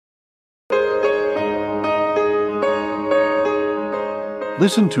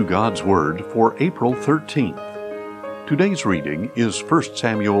Listen to God's Word for April 13th. Today's reading is 1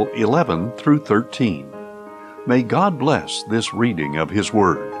 Samuel 11 through 13. May God bless this reading of His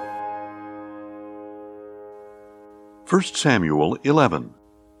Word. 1 Samuel 11.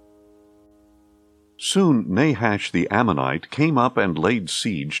 Soon Nahash the Ammonite came up and laid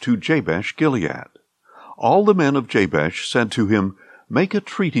siege to Jabesh Gilead. All the men of Jabesh said to him, "Make a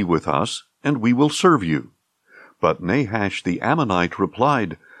treaty with us, and we will serve you." But Nahash the Ammonite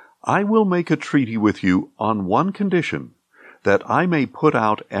replied, "I will make a treaty with you on one condition, that I may put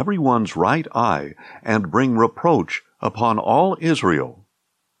out everyone's right eye and bring reproach upon all Israel."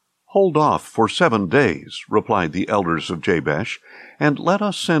 "Hold off for 7 days," replied the elders of Jabesh, "and let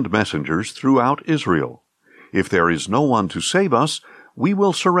us send messengers throughout Israel. If there is no one to save us, we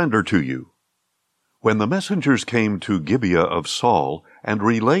will surrender to you." When the messengers came to Gibeah of Saul and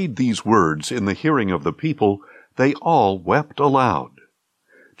relayed these words in the hearing of the people, they all wept aloud.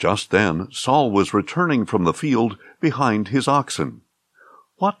 Just then Saul was returning from the field behind his oxen.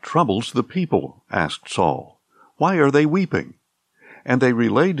 "What troubles the people?" asked Saul. "Why are they weeping?" And they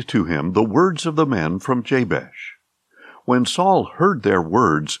relayed to him the words of the men from Jabesh. When Saul heard their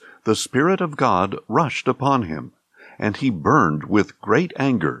words, the Spirit of God rushed upon him, and he burned with great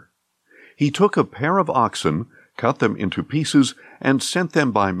anger. He took a pair of oxen, cut them into pieces, and sent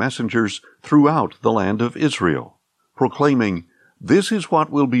them by messengers throughout the land of Israel, proclaiming, "This is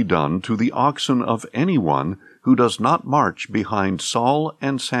what will be done to the oxen of anyone who does not march behind Saul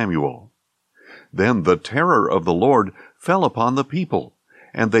and Samuel." Then the terror of the Lord fell upon the people,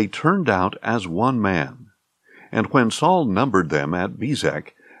 and they turned out as one man. And when Saul numbered them at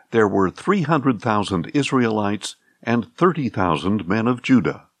Bezek, there were 300,000 Israelites and 30,000 men of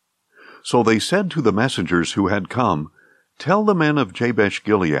Judah. So they said to the messengers who had come, "Tell the men of Jabesh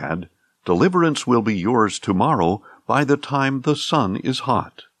Gilead, deliverance will be yours tomorrow by the time the sun is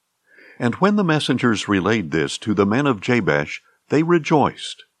hot." And when the messengers relayed this to the men of Jabesh, they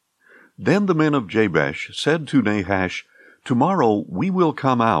rejoiced. Then the men of Jabesh said to Nahash, "Tomorrow we will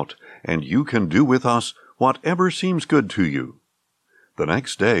come out, and you can do with us whatever seems good to you." The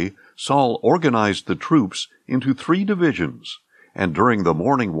next day Saul organized the troops into 3 divisions, and during the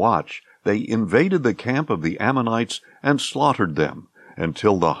morning watch they invaded the camp of the Ammonites and slaughtered them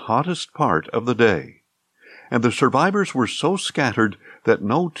until the hottest part of the day. And the survivors were so scattered that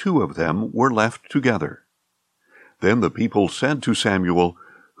no 2 of them were left together. Then the people said to Samuel,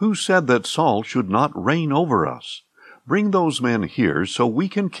 "Who said that Saul should not reign over us? Bring those men here so we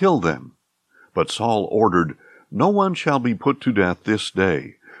can kill them." But Saul ordered, "No one shall be put to death this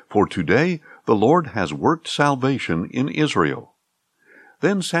day, for today the Lord has worked salvation in Israel."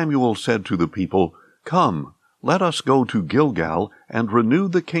 Then Samuel said to the people, "Come, let us go to Gilgal and renew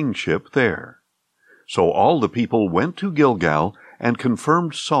the kingship there." So all the people went to Gilgal and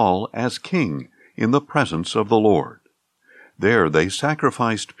confirmed Saul as king in the presence of the Lord. There they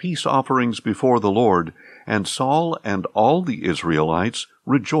sacrificed peace offerings before the Lord, and Saul and all the Israelites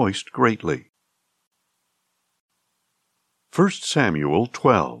rejoiced greatly. 1 Samuel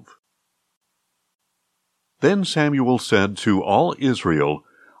 12. Then Samuel said to all Israel,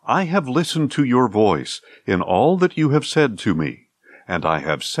 "I have listened to your voice in all that you have said to me, and I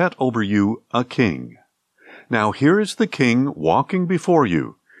have set over you a king. Now here is the king walking before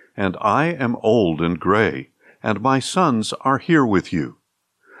you, and I am old and gray, and my sons are here with you.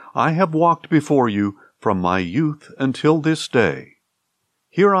 I have walked before you from my youth until this day.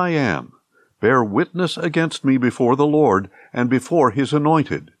 Here I am. Bear witness against me before the Lord and before His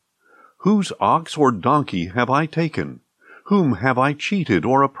anointed. Whose ox or donkey have I taken? Whom have I cheated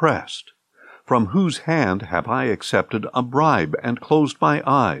or oppressed? From whose hand have I accepted a bribe and closed my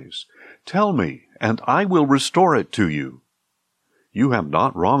eyes? Tell me, and I will restore it to you." "You have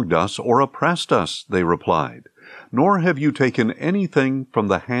not wronged us or oppressed us," they replied, "nor have you taken anything from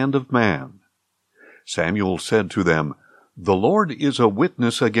the hand of man." Samuel said to them, "The Lord is a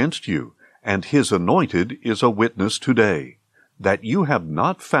witness against you, and His anointed is a witness today, that you have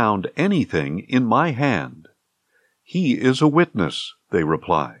not found anything in my hand." "He is a witness," they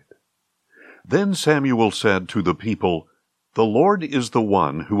replied. Then Samuel said to the people, "The Lord is the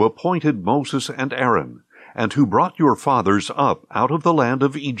one who appointed Moses and Aaron, and who brought your fathers up out of the land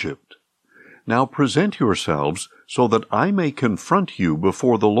of Egypt. Now present yourselves so that I may confront you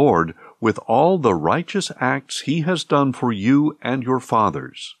before the Lord with all the righteous acts He has done for you and your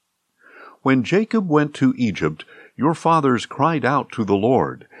fathers. When Jacob went to Egypt, your fathers cried out to the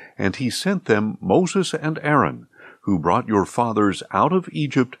Lord, and He sent them Moses and Aaron, who brought your fathers out of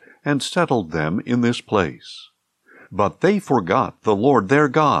Egypt and settled them in this place. But they forgot the Lord their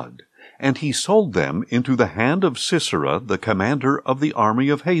God, And he sold them into the hand of Sisera, the commander of the army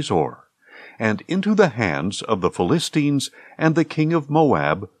of Hazor, and into the hands of the Philistines and the king of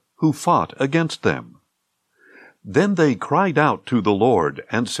Moab, who fought against them. Then they cried out to the Lord,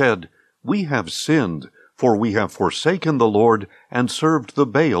 and said, We have sinned, for we have forsaken the Lord, and served the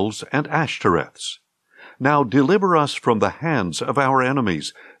Baals and Ashtoreths. Now deliver us from the hands of our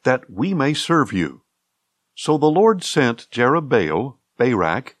enemies, that we may serve you. So the Lord sent Jerubbaal,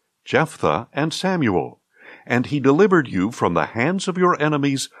 Barak, Jephthah, and Samuel, and he delivered you from the hands of your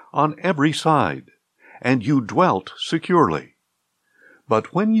enemies on every side, and you dwelt securely.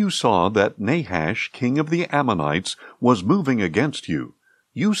 But when you saw that Nahash, king of the Ammonites, was moving against you,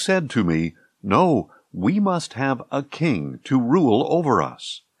 you said to me, No, we must have a king to rule over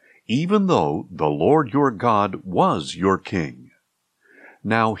us, even though the Lord your God was your king.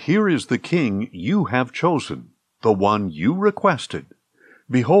 Now here is the king you have chosen, the one you requested.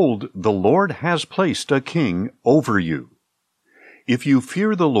 Behold, the Lord has placed a king over you. If you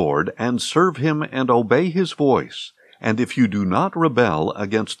fear the Lord and serve him and obey his voice, and if you do not rebel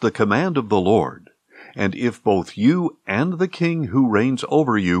against the command of the Lord, and if both you and the king who reigns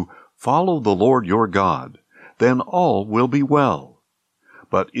over you follow the Lord your God, then all will be well.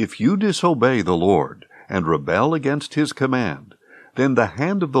 But if you disobey the Lord and rebel against his command, then the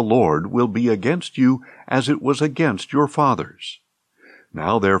hand of the Lord will be against you as it was against your fathers.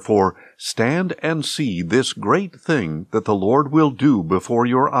 Now therefore stand and see this great thing that the Lord will do before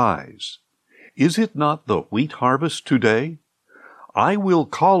your eyes. Is it not the wheat harvest today? I will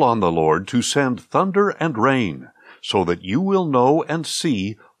call on the Lord to send thunder and rain, so that you will know and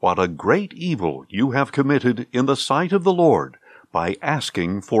see what a great evil you have committed in the sight of the Lord by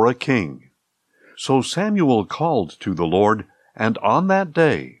asking for a king. So Samuel called to the Lord, and on that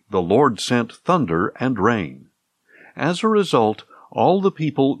day the Lord sent thunder and rain. As a result, all the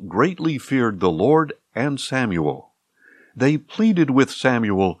people greatly feared the Lord and Samuel. They pleaded with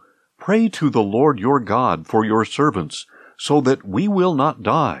Samuel, Pray to the Lord your God for your servants, so that we will not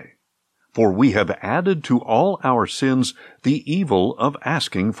die. For we have added to all our sins the evil of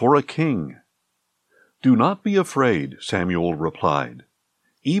asking for a king. Do not be afraid, Samuel replied.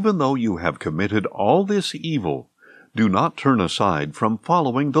 Even though you have committed all this evil, do not turn aside from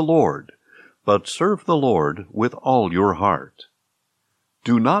following the Lord, but serve the Lord with all your heart.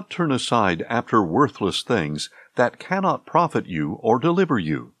 Do not turn aside after worthless things that cannot profit you or deliver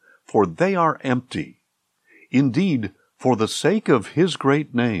you, for they are empty. Indeed, for the sake of his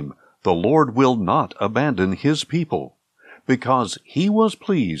great name, the Lord will not abandon his people, because he was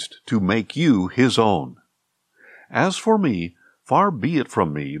pleased to make you his own. As for me, far be it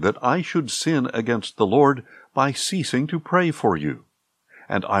from me that I should sin against the Lord by ceasing to pray for you,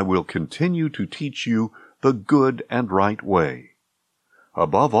 and I will continue to teach you the good and right way.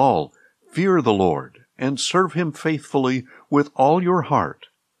 Above all, fear the Lord, and serve him faithfully with all your heart.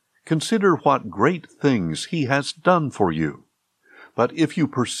 Consider what great things he has done for you. But if you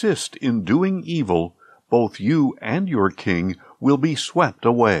persist in doing evil, both you and your king will be swept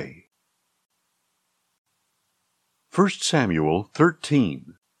away. 1 Samuel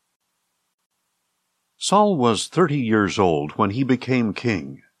 13. Saul was 30 years old when he became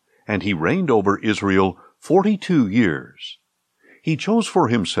king, and he reigned over Israel 42 years. He chose for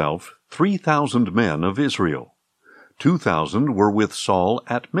himself 3,000 men of Israel. 2,000 were with Saul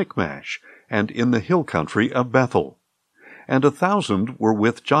at Michmash and in the hill country of Bethel, and 1,000 were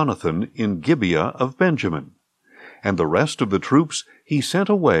with Jonathan in Gibeah of Benjamin. And the rest of the troops he sent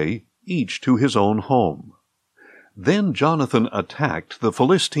away, each to his own home. Then Jonathan attacked the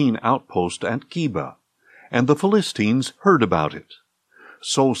Philistine outpost at Geba, and the Philistines heard about it.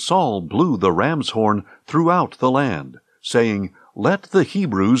 So Saul blew the ram's horn throughout the land, saying, Let the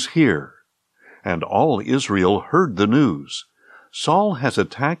Hebrews hear. And all Israel heard the news. Saul has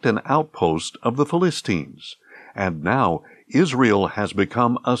attacked an outpost of the Philistines, and now Israel has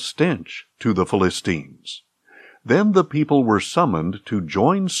become a stench to the Philistines. Then the people were summoned to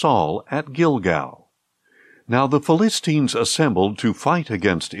join Saul at Gilgal. Now the Philistines assembled to fight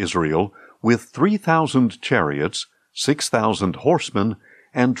against Israel with 3,000 chariots, 6,000 horsemen,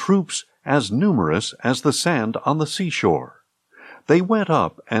 and troops as numerous as the sand on the seashore. They went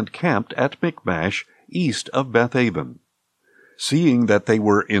up and camped at Michmash, east of Bethaven. Seeing that they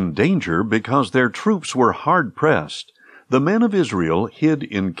were in danger because their troops were hard-pressed, the men of Israel hid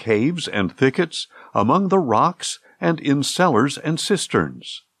in caves and thickets, among the rocks, and in cellars and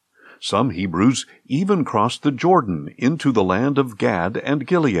cisterns. Some Hebrews even crossed the Jordan into the land of Gad and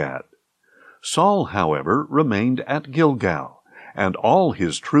Gilead. Saul, however, remained at Gilgal, and all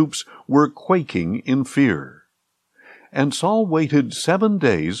his troops were quaking in fear. And Saul waited 7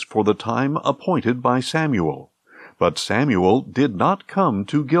 days for the time appointed by Samuel. But Samuel did not come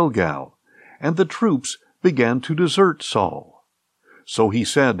to Gilgal, and the troops began to desert Saul. So he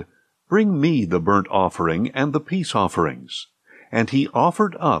said, "Bring me the burnt offering and the peace offerings." And he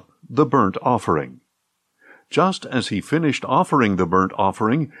offered up the burnt offering. Just as he finished offering the burnt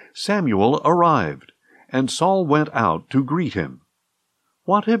offering, Samuel arrived, and Saul went out to greet him.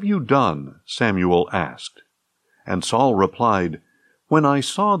 "What have you done?" Samuel asked. And Saul replied, "When I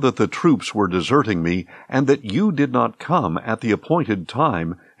saw that the troops were deserting me, and that you did not come at the appointed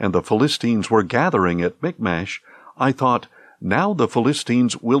time, and the Philistines were gathering at Michmash, I thought, now the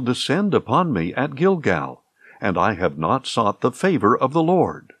Philistines will descend upon me at Gilgal, and I have not sought the favor of the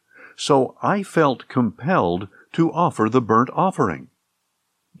Lord. So I felt compelled to offer the burnt offering."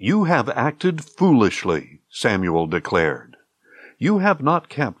 "You have acted foolishly," Samuel declared. "You have not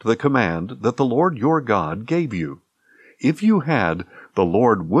kept the command that the Lord your God gave you. If you had, the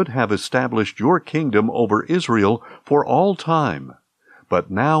Lord would have established your kingdom over Israel for all time. But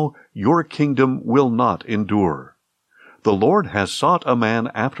now your kingdom will not endure. The Lord has sought a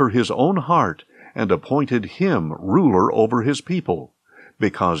man after his own heart, and appointed him ruler over his people,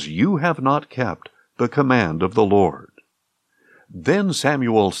 because you have not kept the command of the Lord." Then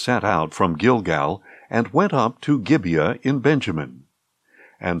Samuel set out from Gilgal, and went up to Gibeah in Benjamin.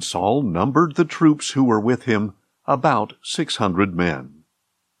 And Saul numbered the troops who were with him, about 600 men.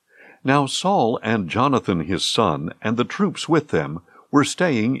 Now Saul and Jonathan his son, and the troops with them, were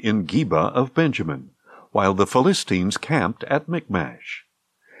staying in Geba of Benjamin, while the Philistines camped at Michmash.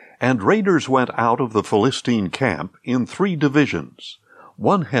 And raiders went out of the Philistine camp in 3 divisions.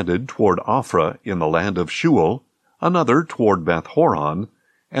 One headed toward Ophrah in the land of Shual, another toward Beth-horon,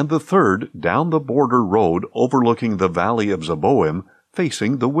 and the third down the border road overlooking the valley of Zeboim,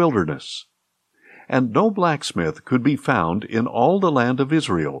 facing the wilderness. And no blacksmith could be found in all the land of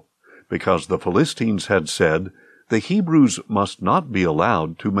Israel, because the Philistines had said, "The Hebrews must not be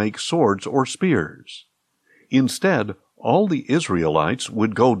allowed to make swords or spears." Instead, all the Israelites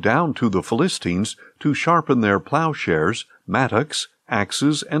would go down to the Philistines to sharpen their plowshares, mattocks,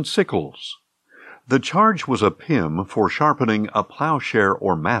 axes, and sickles. The charge was a pim for sharpening a plowshare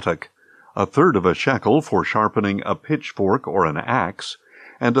or mattock, 1/3 of a shekel for sharpening a pitchfork or an axe,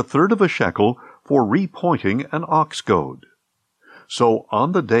 and 1/3 of a shekel for repointing an ox goad. So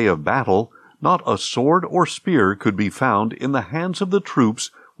on the day of battle, not a sword or spear could be found in the hands of the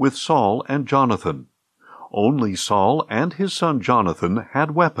troops with Saul and Jonathan. Only Saul and his son Jonathan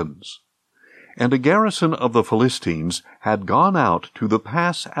had weapons. And a garrison of the Philistines had gone out to the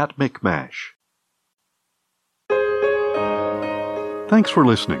pass at Michmash. Thanks for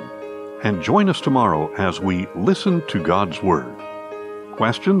listening, and join us tomorrow as we listen to God's Word.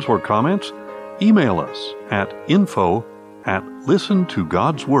 Questions or comments? Email us at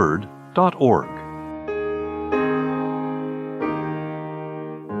info@listentogodsword.org.